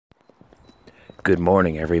Good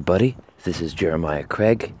morning, everybody. This is Jeremiah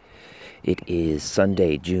Craig. It is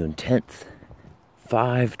Sunday, June 10th,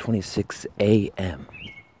 5:26 a.m.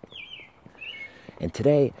 And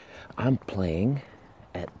today I'm playing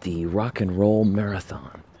at the Rock and Roll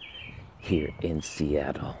Marathon here in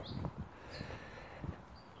Seattle.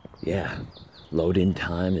 Yeah, load-in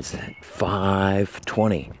time is at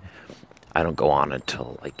 5:20. I don't go on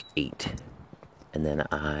until like 8. And then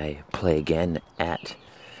I play again at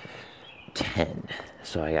 10.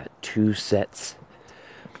 So I got 2 sets,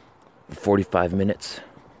 45 minutes.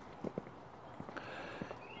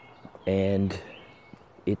 And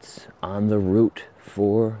it's on the route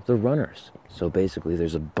for the runners. So basically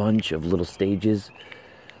there's a bunch of little stages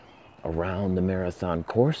around the marathon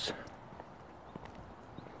course.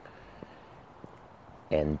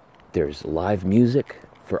 And there's live music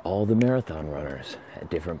for all the marathon runners at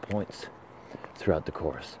different points throughout the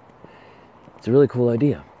course. It's a really cool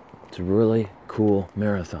idea. It's a really cool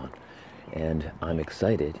marathon, and I'm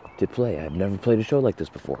excited to play. I've never played a show like this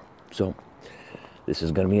before, so this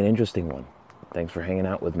is going to be an interesting one. Thanks for hanging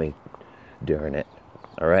out with me during it.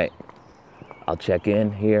 All right, I'll check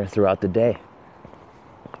in here throughout the day.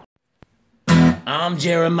 I'm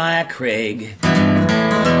Jeremiah Craig.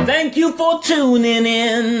 Thank you for tuning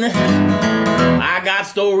in. I got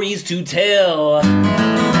stories to tell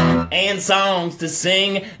and songs to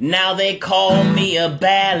sing. Now they call me a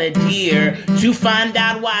balladeer. To find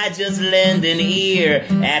out why, just lend an ear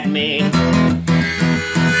at me.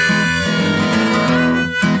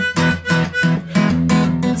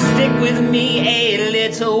 Stick with me a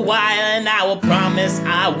little while and I will promise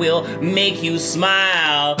I will make you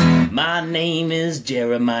smile. My name is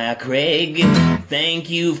Jeremiah Craig. Thank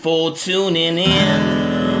you for tuning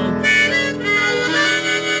in.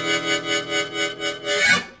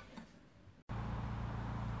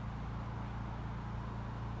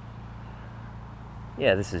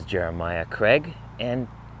 Yeah, this is Jeremiah Craig, and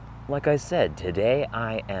like I said, today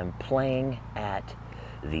I am playing at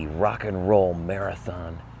the Rock and Roll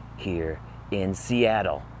Marathon here in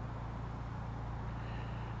Seattle.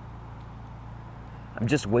 I'm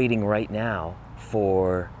just waiting right now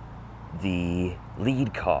for the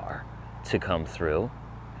lead car to come through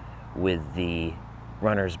with the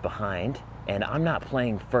runners behind, and I'm not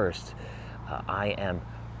playing first. I am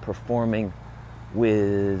performing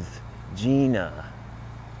with Gina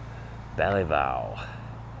Balival.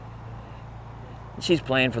 She's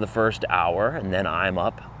playing for the first hour, and then I'm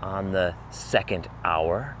up on the second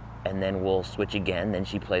hour, and then we'll switch again. Then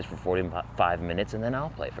she plays for 45 minutes, and then I'll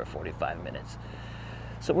play for 45 minutes.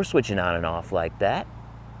 So we're switching on and off like that.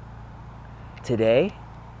 Today,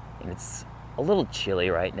 and it's a little chilly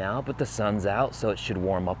right now, but the sun's out, so it should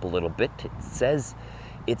warm up a little bit. It says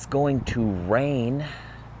it's going to rain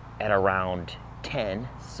at around 10,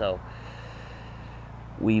 so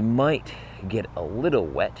we might get a little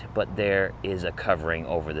wet, but there is a covering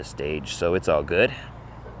over the stage, so it's all good.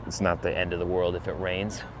 It's not the end of the world if it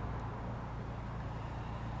rains.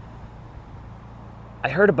 I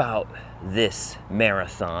heard about this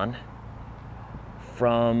marathon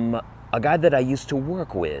from a guy that I used to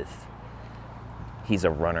work with. He's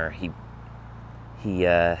a runner. He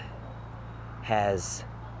has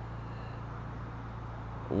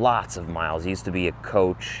lots of miles. He used to be a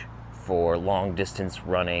coach for long distance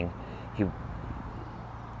running.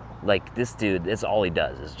 This dude, that's all he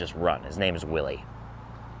does is just run. His name is Willie.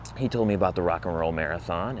 He told me about the Rock and Roll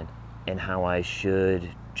Marathon and how I should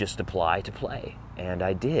just apply to play. And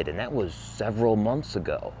I did, and that was several months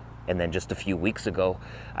ago. And then just a few weeks ago,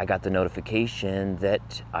 I got the notification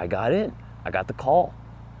that I got in. I got the call.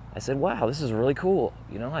 I said, wow, this is really cool.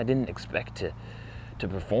 You know, I didn't expect to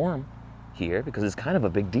perform here because it's kind of a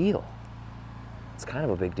big deal. It's kind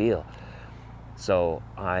of a big deal. So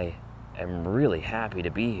I am really happy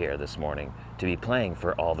to be here this morning to be playing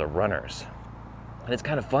for all the runners. And it's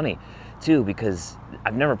kind of funny too, because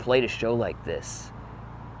I've never played a show like this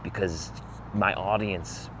because my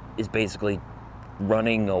audience is basically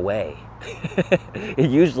running away.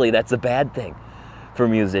 Usually that's a bad thing for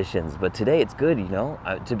musicians, but today it's good, you know,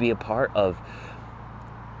 to be a part of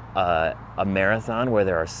a marathon where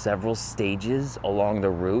there are several stages along the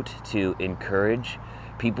route to encourage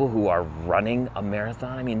people who are running a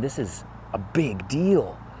marathon. I mean, this is a big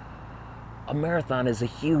deal. A marathon is a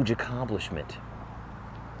huge accomplishment.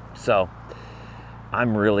 So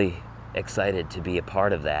I'm really excited to be a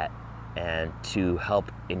part of that and to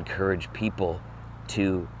help encourage people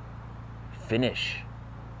to finish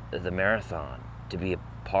the marathon, to be a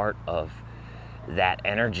part of that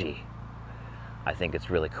energy. I think it's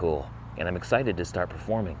really cool, and I'm excited to start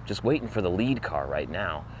performing. Just waiting for the lead car right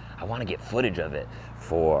now. I want to get footage of it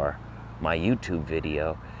for my YouTube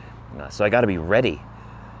video. So I got to be ready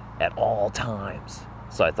at all times.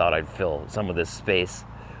 So I thought I'd fill some of this space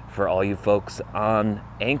for all you folks on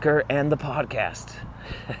Anchor and the podcast.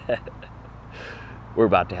 We're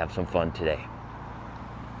about to have some fun today.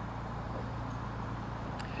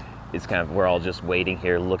 It's kind of, we're all just waiting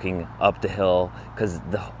here looking up the hill because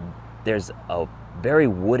there's a very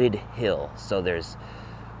wooded hill. So there's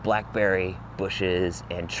blackberry bushes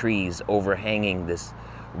and trees overhanging this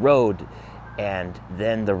road, and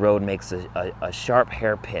then the road makes a sharp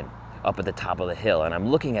hairpin up at the top of the hill. And I'm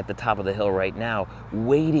looking at the top of the hill right now,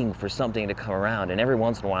 waiting for something to come around. And every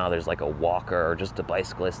once in a while, there's like a walker or just a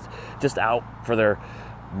bicyclist just out for their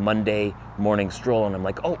Monday morning stroll. And I'm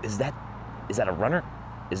like, oh, is that a runner?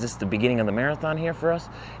 Is this the beginning of the marathon here for us?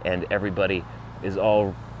 And everybody is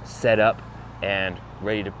all set up and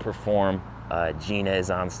ready to perform. Gina is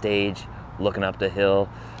on stage looking up the hill.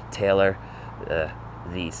 Taylor,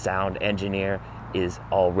 the sound engineer, is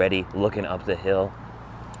already looking up the hill.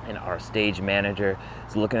 And our stage manager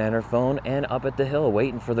is looking at her phone and up at the hill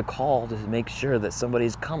waiting for the call to make sure that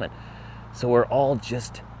somebody's coming. So we're all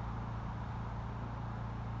just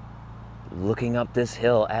looking up this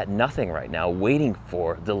hill at nothing right now, waiting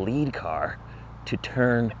for the lead car to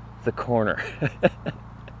turn the corner.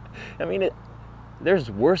 I mean, there's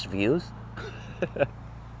worse views.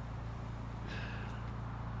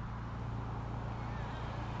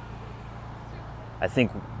 I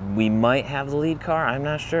think we might have the lead car. I'm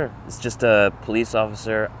not sure. It's just a police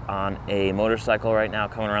officer on a motorcycle right now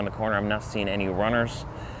coming around the corner. I'm not seeing any runners.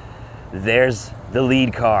 There's the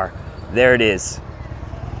lead car. There it is.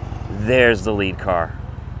 There's the lead car.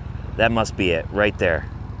 That must be it right there.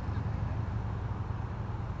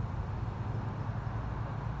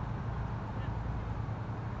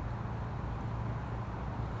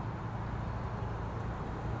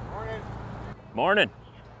 Morning.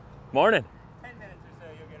 Morning.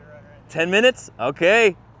 10 minutes?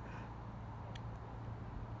 Okay.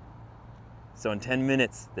 So in 10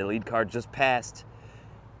 minutes, the lead car just passed.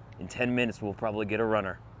 In 10 minutes, we'll probably get a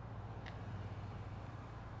runner.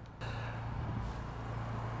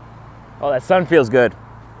 Oh, that sun feels good.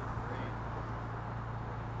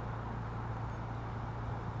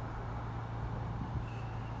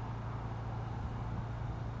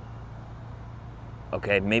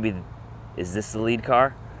 Okay, maybe, is this the lead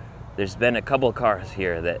car? There's been a couple of cars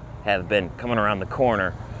here that have been coming around the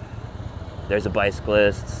corner. There's a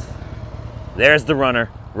bicyclist. There's the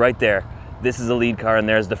runner right there. This is the lead car, and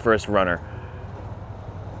there's the first runner.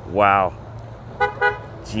 Wow.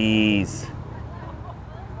 Jeez.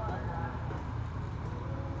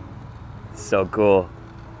 So cool.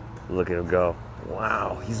 Look at him go.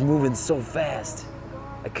 Wow, he's moving so fast.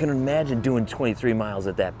 I couldn't imagine doing 23 miles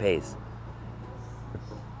at that pace.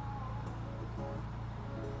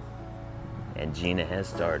 And Gina has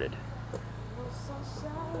started.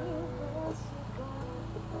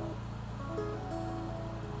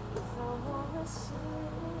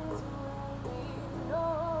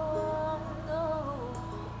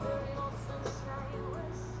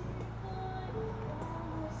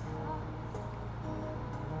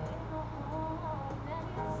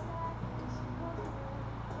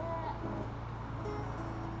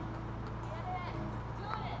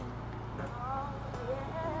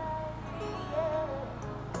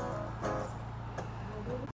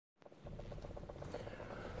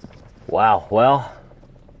 Wow, well,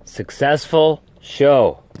 successful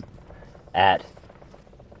show at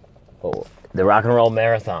the Rock and Roll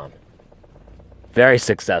Marathon. Very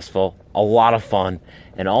successful, a lot of fun,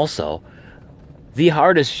 and also the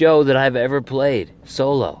hardest show that I've ever played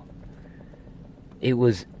solo. It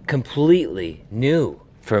was completely new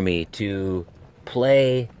for me to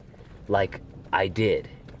play like I did.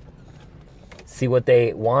 See, what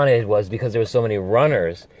they wanted was, because there were so many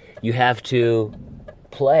runners, you have to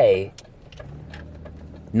play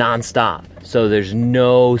non-stop. So there's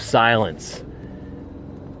no silence.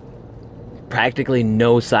 Practically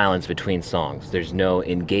no silence between songs. There's no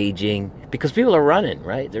engaging, because people are running,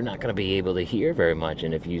 right? They're not going to be able to hear very much.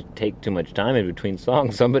 And if you take too much time in between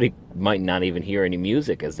songs, somebody might not even hear any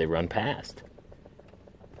music as they run past.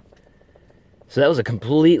 So that was a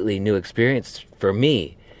completely new experience for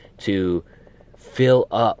me, to fill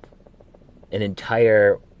up an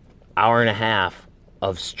entire hour and a half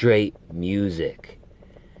of straight music.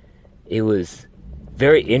 It was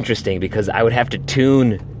very interesting because I would have to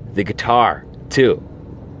tune the guitar too,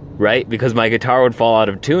 right? Because my guitar would fall out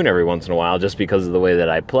of tune every once in a while just because of the way that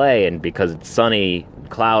I play, and because it's sunny,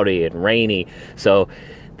 cloudy, and rainy. So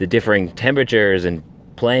the differing temperatures and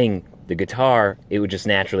playing the guitar, it would just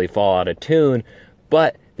naturally fall out of tune,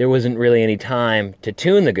 but there wasn't really any time to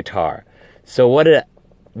tune the guitar. So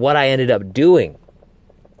what I ended up doing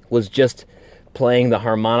was just playing the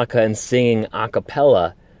harmonica and singing a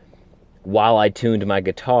cappella while I tuned my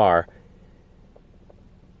guitar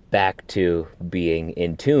back to being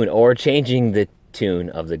in tune, or changing the tune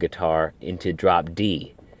of the guitar into drop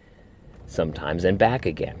D sometimes and back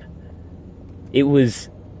again.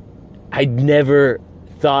 I never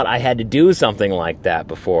thought I had to do something like that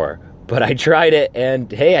before, but I tried it,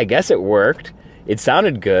 and hey, I guess it worked. It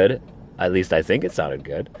sounded good. At least I think it sounded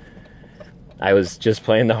good. I was just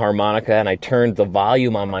playing the harmonica, and I turned the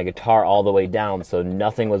volume on my guitar all the way down so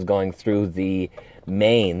nothing was going through the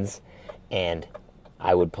mains, and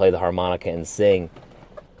I would play the harmonica and sing.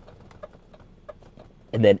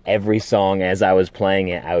 And then every song, as I was playing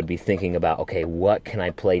it, I would be thinking about, okay, what can I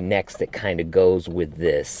play next that kind of goes with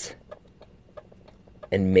this?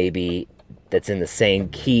 And maybe that's in the same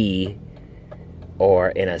key or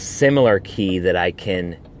in a similar key that I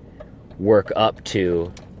can work up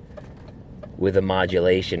to with a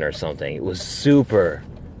modulation or something. It was super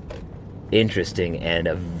interesting and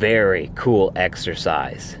a very cool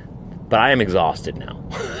exercise. But I am exhausted now.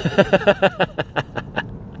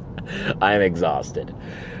 I am exhausted.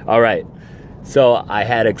 All right. So I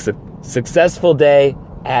had a successful day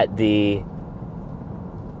at the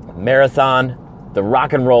marathon, the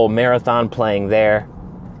rock and roll marathon, playing there.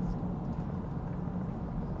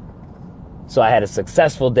 So I had a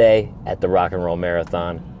successful day at the rock and roll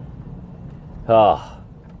marathon. Oh.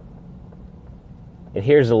 And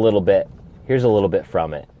here's a little bit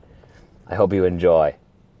from it. I hope you enjoy.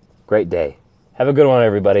 Great day. Have a good one,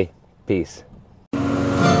 everybody. Peace.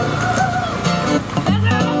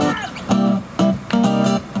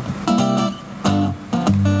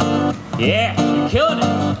 Yeah, you're killing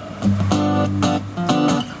it.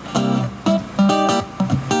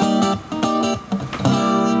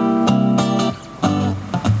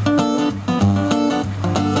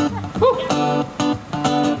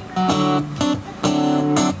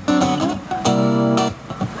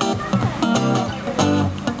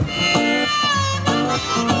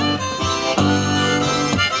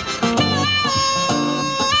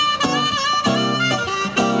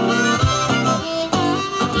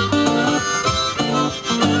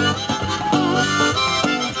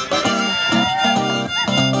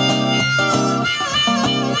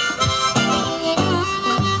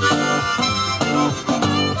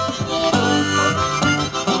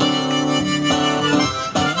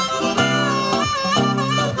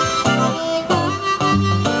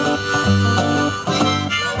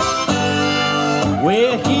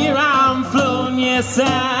 Well, here I'm floating, yes,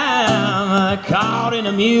 I'm caught in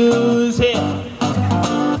a music.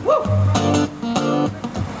 Woo!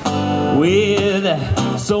 With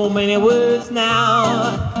so many words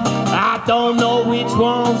now, I don't know which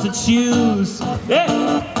ones to choose.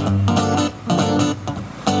 Yeah.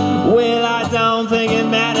 Well, I don't think it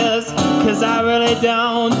matters, 'cause I really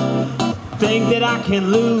don't think that I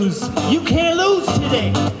can lose. You can't lose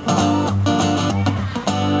today.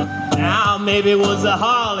 Now maybe it was a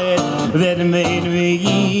harlot that made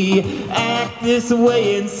me act this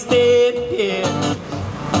way instead, yeah.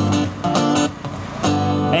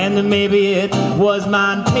 And maybe it was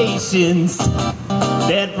my impatience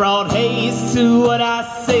that brought haste to what I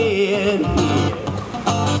said, yeah.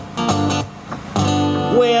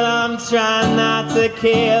 Well, I'm trying not to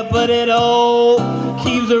care, but it all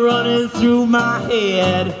keeps running through my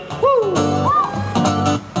head. Woo!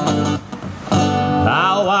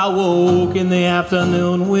 How I woke in the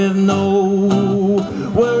afternoon with no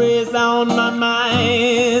worries on my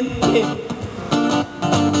mind, yeah.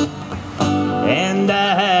 And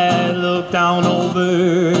I had looked on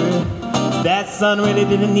over, that sun really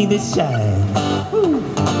didn't need to shine. Woo.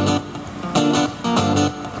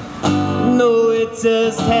 No, it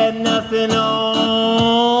just had nothing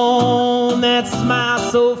on that smile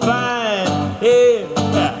so fine, yeah.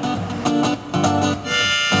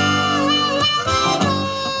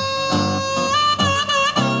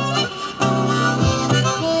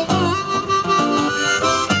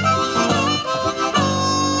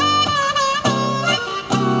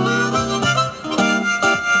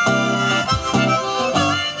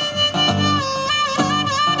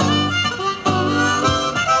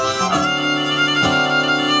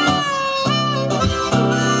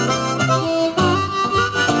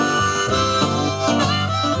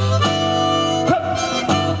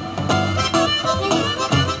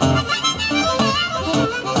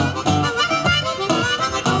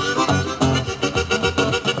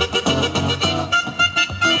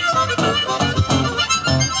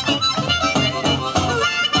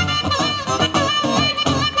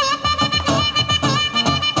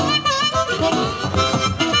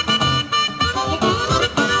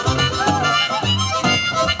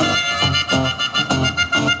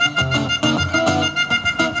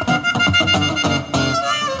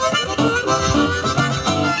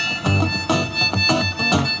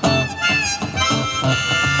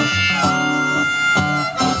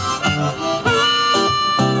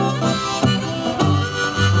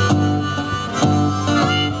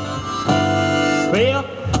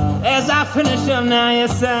 pressure now,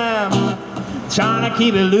 yes, I'm trying to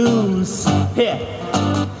keep it loose. Yeah.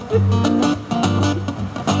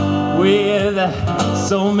 With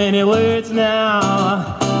so many words now,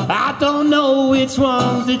 I don't know which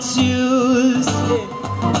ones to choose.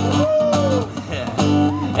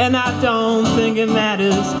 Yeah. And I don't think it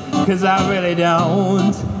matters, 'cause I really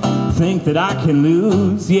don't think that I can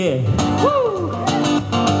lose. Yeah. Woo.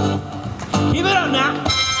 Keep it up now.